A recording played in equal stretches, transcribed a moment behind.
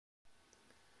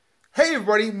Hey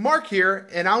everybody, Mark here,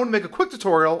 and I want to make a quick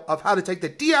tutorial of how to take the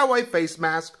DIY face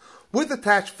mask with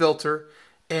attached filter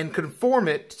and conform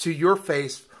it to your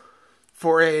face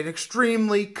for an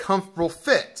extremely comfortable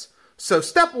fit. So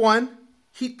step 1,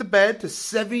 heat the bed to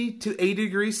 70 to 80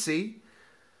 degrees C.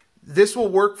 This will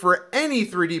work for any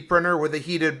 3D printer with a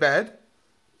heated bed.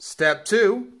 Step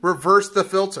 2, reverse the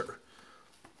filter.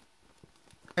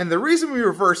 And the reason we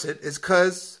reverse it is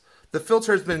because the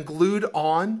filter has been glued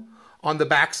on the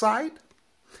back side,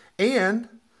 and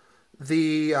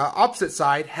the opposite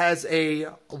side has a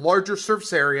larger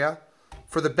surface area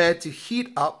for the bed to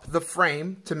heat up the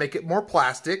frame to make it more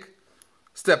plastic.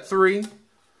 Step 3,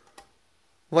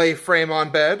 lay frame on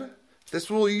bed. This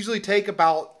will usually take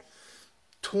about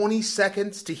 20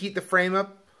 seconds to heat the frame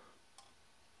up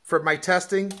for my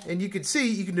testing, and you can see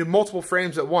you can do multiple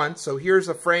frames at once. So here's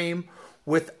a frame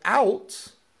without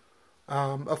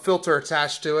a filter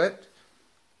attached to it.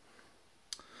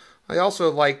 I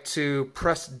also like to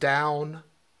press down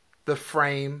the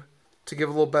frame to give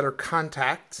a little better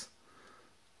contact.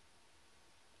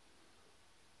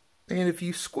 And if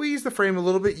you squeeze the frame a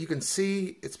little bit, you can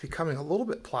see it's becoming a little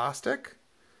bit plastic.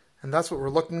 And that's what we're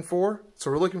looking for. So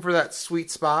we're looking for that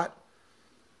sweet spot.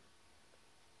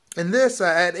 And this,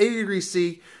 at 80 degrees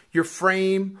C, your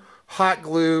frame hot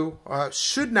glue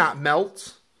should not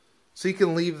melt. So you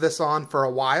can leave this on for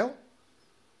a while.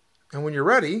 And when you're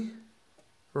ready,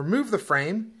 remove the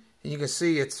frame, and you can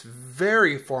see it's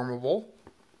very formable.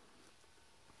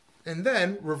 And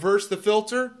then reverse the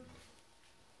filter,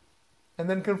 and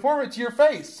then conform it to your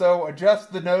face. So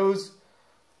adjust the nose,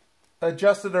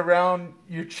 adjust it around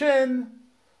your chin,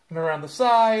 and around the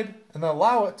side, and then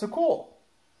allow it to cool.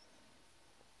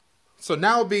 So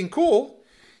now being cool,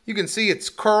 you can see it's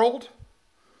curled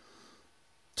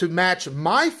to match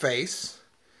my face,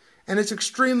 and it's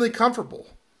extremely comfortable.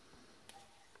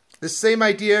 The same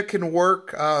idea can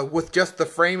work with just the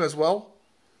frame as well.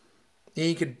 And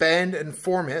you can bend and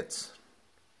form it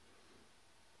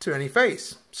to any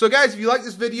face. So guys, if you like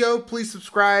this video, please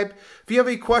subscribe. If you have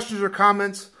any questions or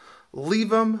comments,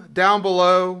 leave them down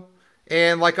below.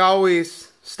 And like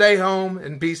always, stay home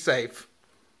and be safe.